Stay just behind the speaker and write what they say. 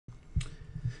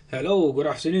Hello, good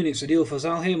afternoon. It's Adil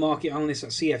Fazal here, market analyst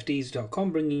at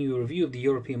CFDs.com, bringing you a review of the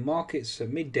European markets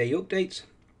midday updates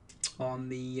on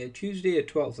the Tuesday,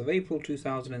 12th of April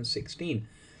 2016.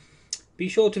 Be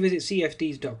sure to visit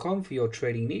CFDs.com for your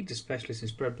trading needs, a specialist in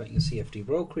spread betting and CFD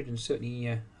brokerage, and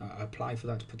certainly apply for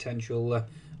that potential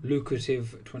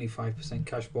lucrative 25%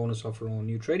 cash bonus offer on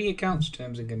new trading accounts.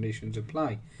 Terms and conditions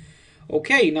apply.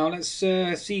 Okay, now let's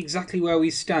see exactly where we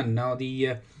stand. Now,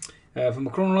 from a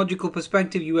chronological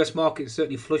perspective, US market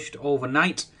certainly flushed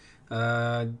overnight,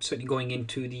 certainly going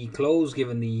into the close,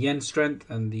 given the yen strength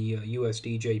and the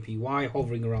USD JPY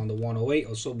hovering around the 108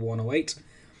 or sub 108.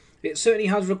 It certainly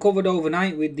has recovered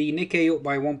overnight, with the Nikkei up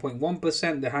by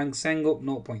 1.1%, the Hang Seng up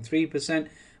 0.3%,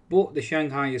 but the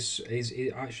Shanghai is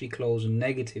actually closed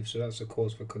negative, so that's a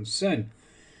cause for concern.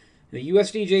 The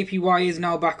USD JPY is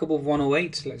now back above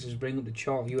 108. Let's just bring up the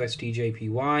chart of USD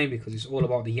JPY, because it's all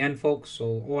about the yen, folks.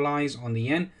 So all eyes on the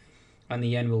yen, and the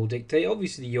yen will dictate.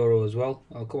 Obviously the euro as well.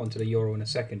 I'll come on to the euro in a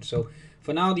second. So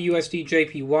for now, the USD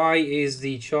JPY is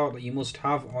the chart that you must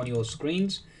have on your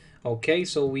screens. Okay,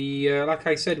 so we, like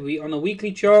I said, we on a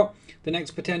weekly chart, the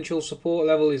next potential support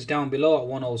level is down below at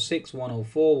 106,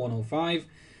 104, 105.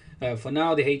 For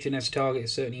now, the HNS target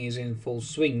certainly is in full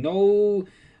swing. No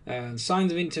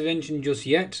signs of intervention just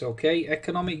yet. Okay,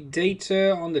 economic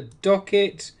data on the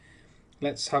docket.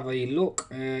 Let's have a look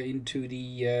into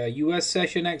the US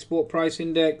session, export price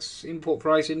index, import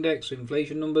price index,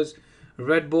 inflation numbers,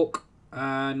 red book,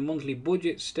 and monthly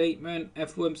budget statement.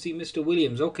 FOMC, Mr.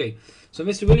 Williams. Okay, so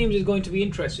Mr. Williams is going to be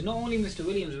interesting. Not only Mr.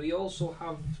 Williams, we also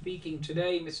have speaking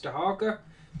today Mr. Harker,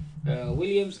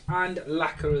 Williams, and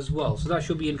Lacker as well. So that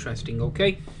should be interesting.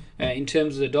 Okay. In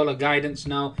terms of the dollar guidance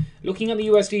now, looking at the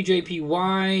USD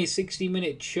JPY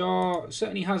 60-minute chart,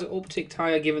 certainly has upticked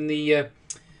higher given the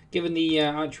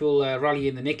actual rally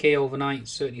in the Nikkei overnight.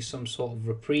 Certainly some sort of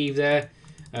reprieve there.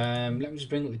 Let me just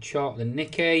bring up the chart of the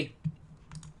Nikkei.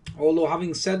 Although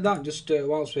having said that, just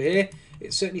whilst we're here,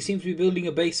 it certainly seems to be building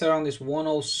a base around this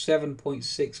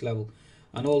 107.6 level.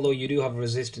 And although you do have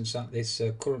resistance at this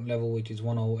current level, which is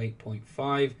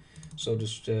 108.5. So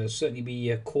just certainly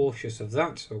be cautious of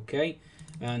that, okay?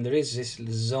 And there is this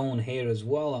zone here as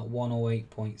well at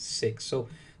 108.6. So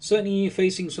certainly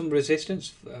facing some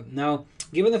resistance. Now,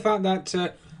 given the fact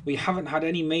that we haven't had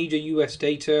any major US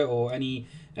data or any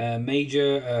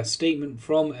major statement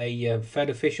from a Fed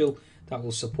official that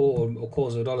will support or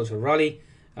cause the dollar to rally,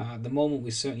 at the moment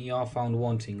we certainly are found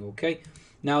wanting, okay?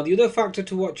 Now, the other factor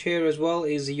to watch here as well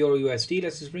is the Euro USD.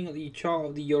 Let's just bring up the chart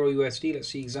of the Euro USD. Let's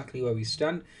see exactly where we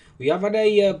stand. We have had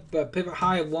a pivot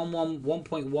high of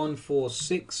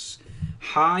 1.146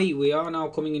 high. We are now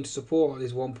coming into support at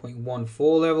this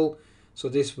 1.14 level. So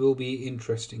this will be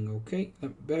interesting, okay?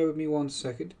 Bear with me 1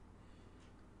 second.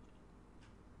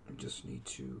 I just need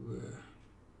to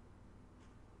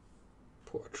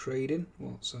put a trade in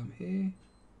whilst I'm here.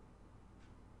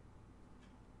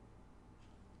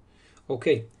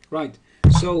 Okay, right,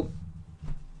 so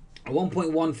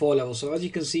 1.14 level. So as you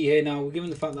can see here now, given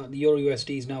the fact that the Euro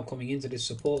USD is now coming into this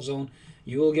support zone,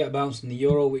 you will get a bounce in the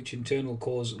euro, which in turn will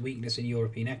cause weakness in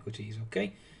European equities.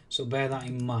 Okay, so bear that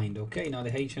in mind. Okay, now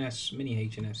the HNS, mini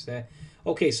HNS there.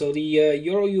 Okay, so the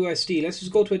Euro USD, let's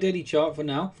just go to a daily chart for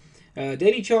now.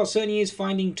 Daily chart certainly is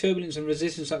finding turbulence and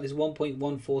resistance at this 1.147,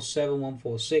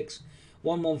 146.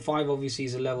 115 obviously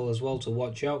is a level as well to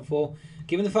watch out for.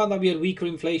 Given the fact that we had weaker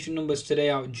inflation numbers today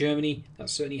out of Germany, that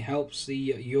certainly helps the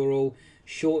euro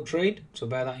short trade, so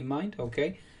bear that in mind,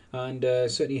 okay? And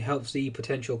certainly helps the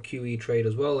potential QE trade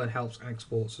as well, and helps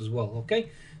exports as well, okay?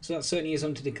 So that certainly is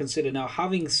something to consider. Now,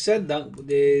 having said that,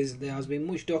 there has been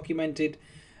much documented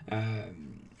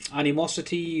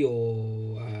animosity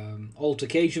or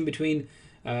altercation between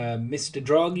Mr.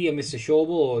 Draghi and Mr. Schäuble,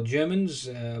 or Germans,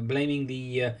 blaming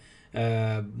the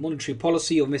monetary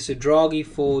policy of Mr. Draghi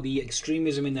for the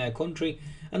extremism in their country,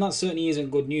 and that certainly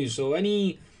isn't good news. So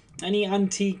any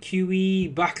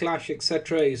anti-QE backlash,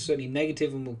 etc., is certainly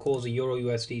negative and will cause the Euro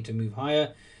USD to move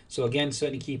higher. So again,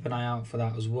 certainly keep an eye out for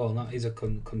that as well. That is a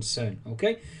concern.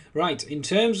 Okay, right. In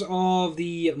terms of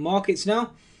the markets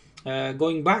now,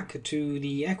 going back to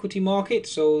the equity market,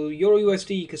 so Euro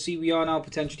USD, you can see we are now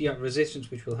potentially at resistance,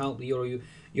 which will help the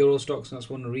Eurostoxx, and that's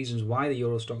one of the reasons why the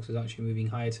Eurostoxx is actually moving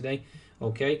higher today.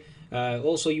 Okay,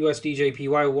 also USD JPY,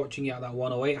 we're watching it at that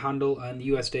 108 handle, and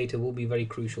US data will be very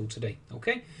crucial today.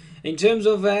 Okay, in terms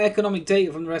of economic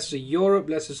data from the rest of Europe,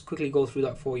 let's just quickly go through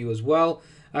that for you as well.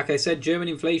 Like I said, German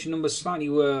inflation numbers slightly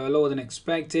lower than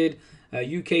expected.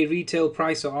 UK retail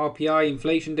price or RPI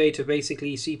inflation data,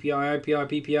 basically CPI, IPI,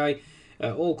 PPI,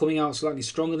 all coming out slightly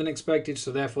stronger than expected,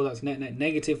 so therefore that's net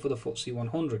negative for the FTSE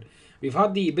 100. We've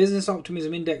had the business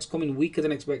optimism index coming weaker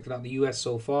than expected at the US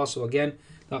so far, so again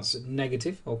that's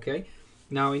negative. Okay,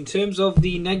 now in terms of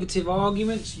the negative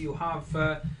arguments, you have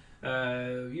UK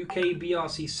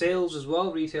BRC sales as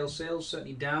well, retail sales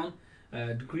certainly down.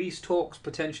 Greece talks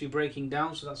potentially breaking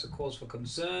down, so that's a cause for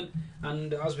concern.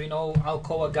 And as we know,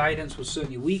 Alcoa guidance was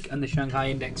certainly weak, and the Shanghai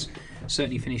index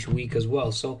certainly finished weak as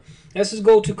well. So let's just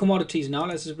go to commodities now.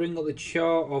 Let's just bring up the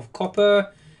chart of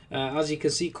copper. As you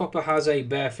can see, copper has a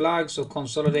bear flag, so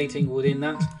consolidating within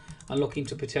that and looking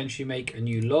to potentially make a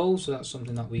new low. So that's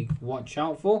something that we watch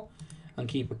out for and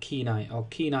keep a keen eye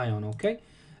on. Okay.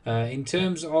 In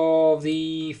terms of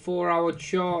the 4-hour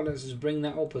chart, let's just bring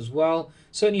that up as well.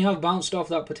 Certainly have bounced off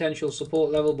that potential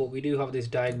support level, but we do have this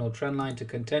diagonal trend line to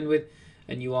contend with,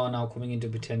 and you are now coming into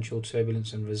potential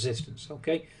turbulence and resistance.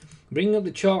 Okay, bringing up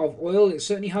the chart of oil, it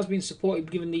certainly has been supported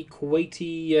given the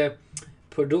Kuwaiti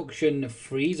production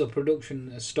freeze or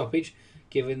production stoppage,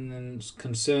 given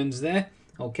concerns there.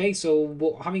 Okay, so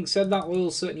but having said that,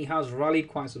 oil certainly has rallied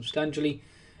quite substantially.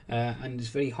 And it's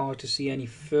very hard to see any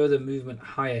further movement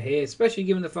higher here, especially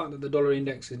given the fact that the dollar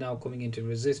index is now coming into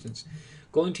resistance.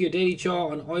 Going to your daily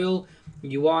chart on oil,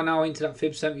 you are now into that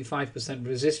fib 75%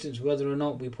 resistance. Whether or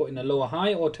not we put in a lower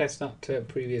high or test that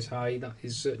previous high, that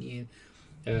is certainly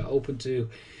open to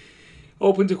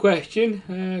question,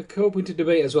 open to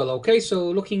debate as well. Okay, so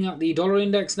looking at the dollar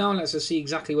index now, let's just see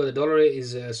exactly where the dollar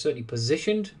is certainly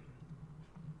positioned.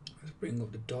 Bring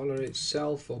up the dollar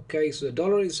itself. Okay, so the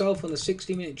dollar itself on the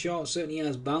 60-minute chart certainly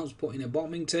has bounced, put in a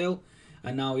bottoming tail,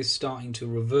 and now is starting to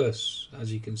reverse,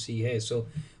 as you can see here. So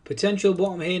potential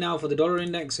bottom here now for the dollar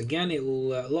index. Again, it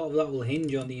will a lot of that will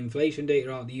hinge on the inflation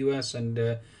data out of the US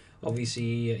and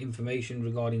obviously information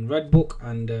regarding Red Book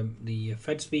and the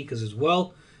Fed speakers as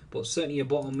well. But certainly a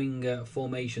bottoming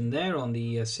formation there on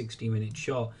the 60-minute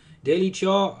chart. Daily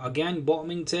chart, again,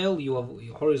 bottoming tail. You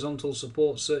have horizontal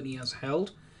support certainly has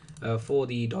held. For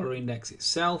the dollar index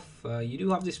itself, you do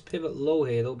have this pivot low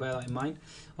here, though, bear that in mind.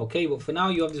 Okay, but for now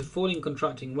you have this falling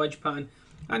contracting wedge pattern,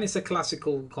 and it's a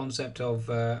classical concept of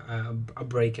a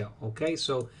breakout. Okay,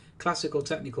 so classical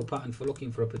technical pattern for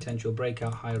looking for a potential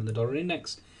breakout higher on the dollar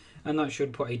index, and that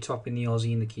should put a top in the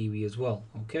Aussie and the Kiwi as well.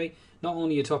 Okay, not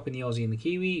only a top in the Aussie and the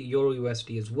Kiwi, Euro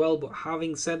USD as well. But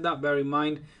having said that, bear in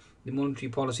mind the monetary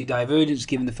policy divergence,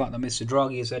 given the fact that Mr.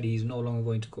 Draghi has said he's no longer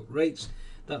going to cut rates.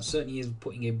 That certainly is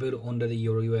putting a bit under the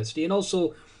Euro USD, and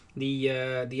also the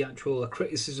actual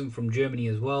criticism from Germany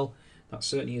as well. That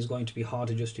certainly is going to be hard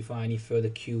to justify any further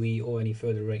QE or any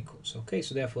further rate cuts. Okay,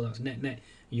 so therefore that's net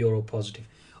Euro positive.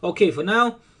 Okay, for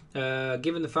now,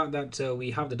 given the fact that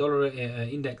we have the dollar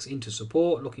index into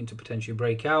support, looking to potentially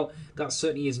break out, that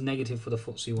certainly is negative for the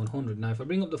FTSE 100. Now, if I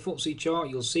bring up the FTSE chart,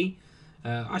 you'll see.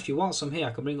 Actually, whilst I'm here,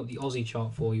 I can bring up the Aussie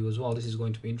chart for you as well. This is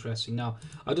going to be interesting. Now,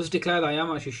 I just declared I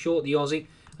am actually short the Aussie,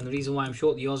 and the reason why I'm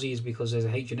short the Aussie is because there's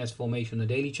a H&S formation on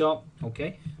the daily chart.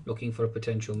 Okay, looking for a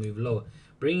potential move lower.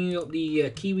 Bringing up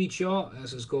the Kiwi chart,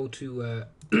 let's just go to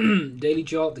daily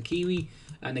chart, the Kiwi,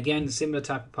 and again, similar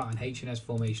type of pattern, H&S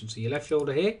formation. So your left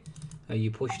shoulder here,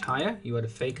 you pushed higher, you had a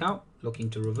fake out,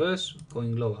 looking to reverse,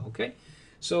 going lower. Okay.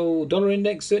 So dollar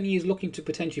index certainly is looking to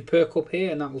potentially perk up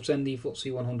here, and that will send the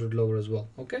FTSE 100 lower as well.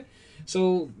 Okay,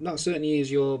 so that certainly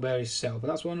is your bearish setup,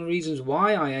 and that's one of the reasons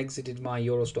why I exited my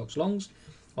Eurostoxx longs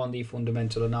on the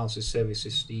fundamental analysis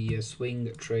services, the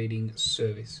swing trading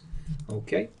service.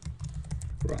 Okay,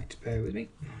 right, bear with me.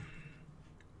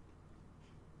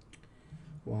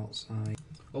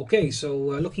 Okay, so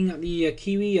looking at the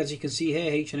Kiwi, as you can see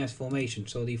here, H&S formation.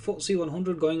 So the FTSE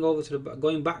 100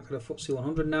 going back to the FTSE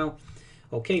 100 now.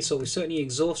 Okay, so we're certainly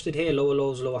exhausted here, lower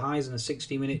lows, lower highs in a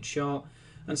 60-minute chart,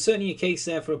 and certainly a case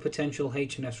there for a potential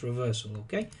H&S reversal.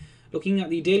 Okay, looking at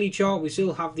the daily chart, we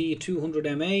still have the 200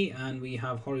 MA, and we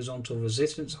have horizontal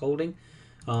resistance holding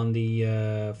on the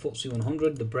FTSE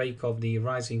 100, the break of the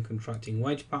rising contracting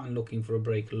wedge pattern, looking for a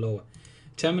break lower.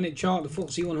 10-minute chart, the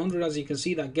FTSE 100, as you can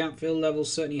see, that gap fill level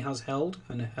certainly has held,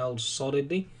 and held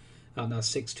solidly at that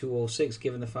 6206,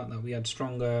 given the fact that we had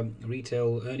stronger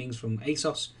retail earnings from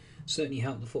ASOS. Certainly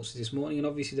helped the FTSE this morning, and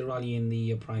obviously the rally in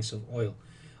the price of oil.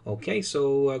 Okay,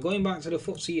 so going back to the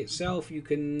FTSE itself, you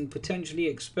can potentially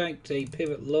expect a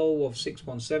pivot low of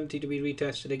 6170 to be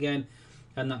retested again,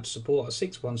 and that support at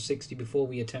 6160 before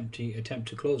we attempt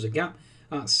to close a gap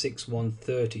at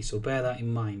 6130. So bear that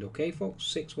in mind, okay, folks.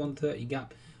 6130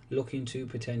 gap looking to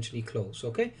potentially close.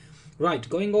 Okay, right.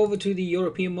 Going over to the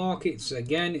European markets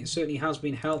again, it certainly has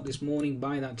been helped this morning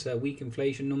by that weak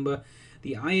inflation number.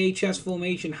 The IHS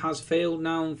formation has failed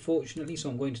now, unfortunately,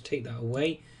 so I'm going to take that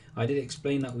away. I did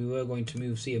explain that we were going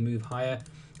to see a move higher.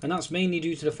 and that's mainly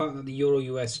due to the fact that the Euro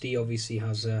USD obviously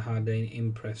has had an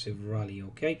impressive rally,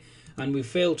 okay, and we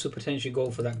failed to potentially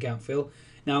go for that gap fill.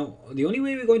 Now, the only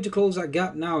way we're going to close that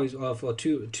gap now is for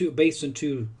based on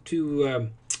two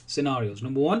scenarios.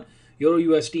 Number one, Euro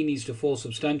USD needs to fall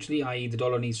substantially, i.e. the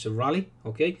dollar needs to rally,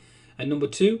 okay, and number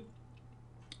two,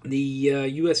 the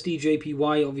USD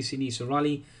JPY obviously needs to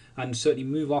rally and certainly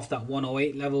move off that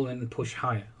 108 level and push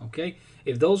higher, okay.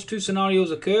 If those two scenarios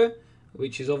occur,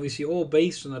 which is obviously all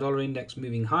based on the dollar index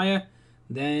moving higher,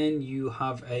 then you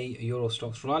have a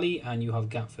Eurostoxx rally and you have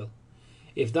gap fill.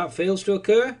 If that fails to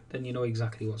occur, then you know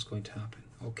exactly what's going to happen,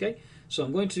 okay. So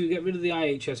I'm going to get rid of the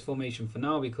IHS formation for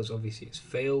now because obviously it's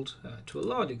failed to a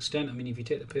large extent. I mean, if you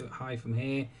take the pivot high from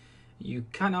here, you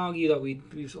can argue that we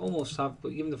almost have, but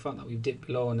given the fact that we've dipped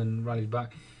below and then rallied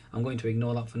back, I'm going to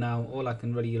ignore that for now. All I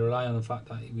can really rely on the fact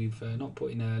that we've not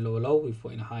put in a lower low, we've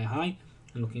put in a higher high,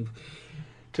 and looking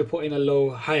to put in a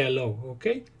low, higher low,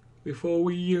 okay? Before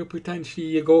we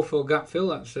potentially go for a gap fill,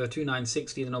 that's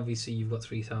 2960, then obviously you've got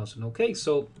 3000, okay?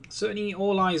 So certainly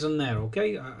all eyes on there,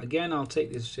 okay? Again, I'll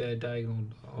take this diagonal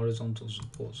horizontal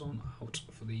support zone out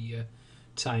for the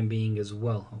time being as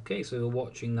well, okay? So we're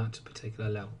watching that particular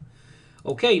level.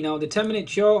 Okay, now the 10-minute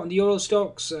chart on the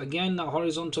Eurostoxx, again, that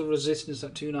horizontal resistance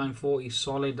at 2940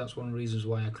 solid. That's one of the reasons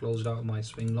why I closed out of my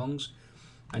swing longs.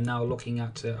 And now looking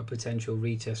at a potential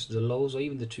retest of the lows or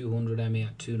even the 200 MA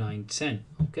at 2910.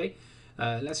 Okay,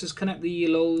 let's just connect the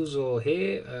lows or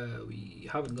here. We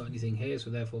haven't got anything here, so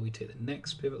therefore we take the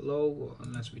next pivot low,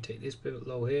 unless we take this pivot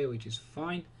low here, which is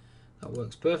fine. That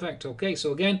works perfect. Okay,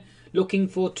 so again, looking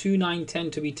for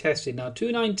 2910 to be tested. Now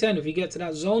 2910, if you get to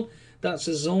that zone, that's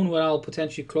a zone where I'll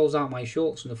potentially close out my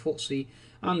shorts in the FTSE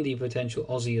and the potential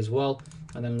Aussie as well,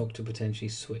 and then look to potentially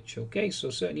switch. Okay, so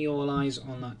certainly all eyes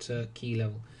on that key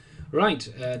level. Right,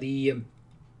 the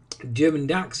German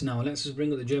DAX now. Let's just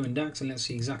bring up the German DAX and let's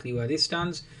see exactly where this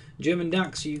stands. German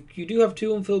DAX, you do have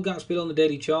two unfilled gaps below on the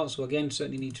daily chart, so again,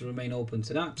 certainly need to remain open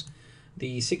to that.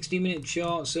 The 60-minute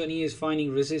chart certainly is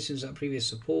finding resistance at previous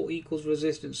support equals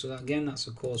resistance, so that, again, that's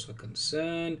a cause for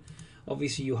concern.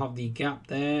 Obviously, you have the gap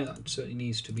there that certainly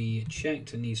needs to be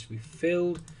checked and needs to be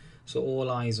filled. So all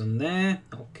eyes on there.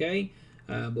 Okay,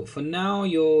 but for now,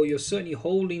 you're certainly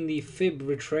holding the fib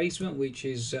retracement, which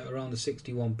is around the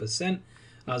 61%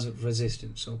 as of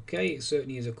resistance. Okay, it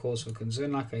certainly is a cause for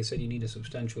concern. Like I said, you need a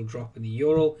substantial drop in the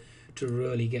euro to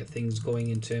really get things going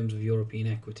in terms of European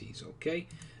equities. Okay,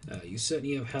 you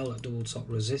certainly have held at double top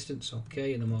resistance.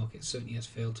 Okay, and the market certainly has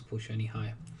failed to push any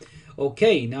higher.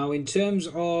 Okay, now in terms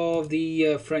of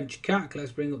the French CAC,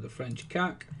 let's bring up the French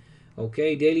CAC.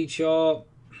 Okay, daily chart,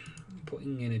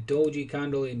 putting in a doji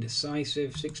candle,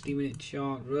 indecisive. 60-minute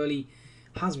chart really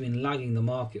has been lagging the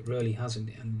market, really, hasn't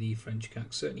it? And the French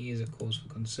CAC certainly is a cause for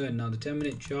concern. Now the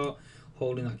 10-minute chart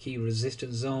holding that key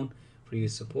resistance zone,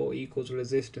 previous support equals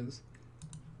resistance.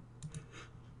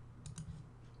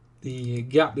 The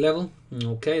gap level,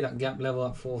 okay, that gap level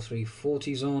at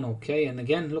 4340 zone, okay, and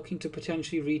again looking to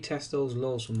potentially retest those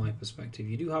lows from my perspective.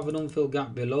 You do have an unfilled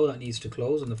gap below that needs to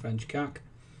close on the French CAC,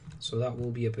 so that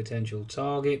will be a potential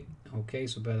target. Okay,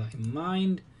 so bear that in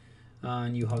mind.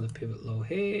 And you have the pivot low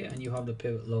here, and you have the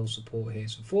pivot low support here.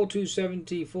 So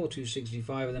 4270,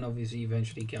 4265, and then obviously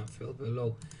eventually gap fill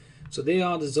below. So they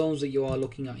are the zones that you are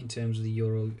looking at in terms of the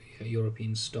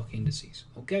European stock indices.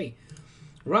 Okay.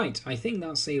 Right, I think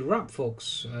that's a wrap,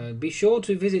 folks. Be sure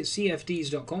to visit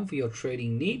cfds.com for your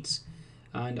trading needs,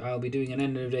 and I'll be doing an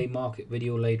end of the day market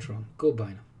video later on.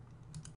 Goodbye now.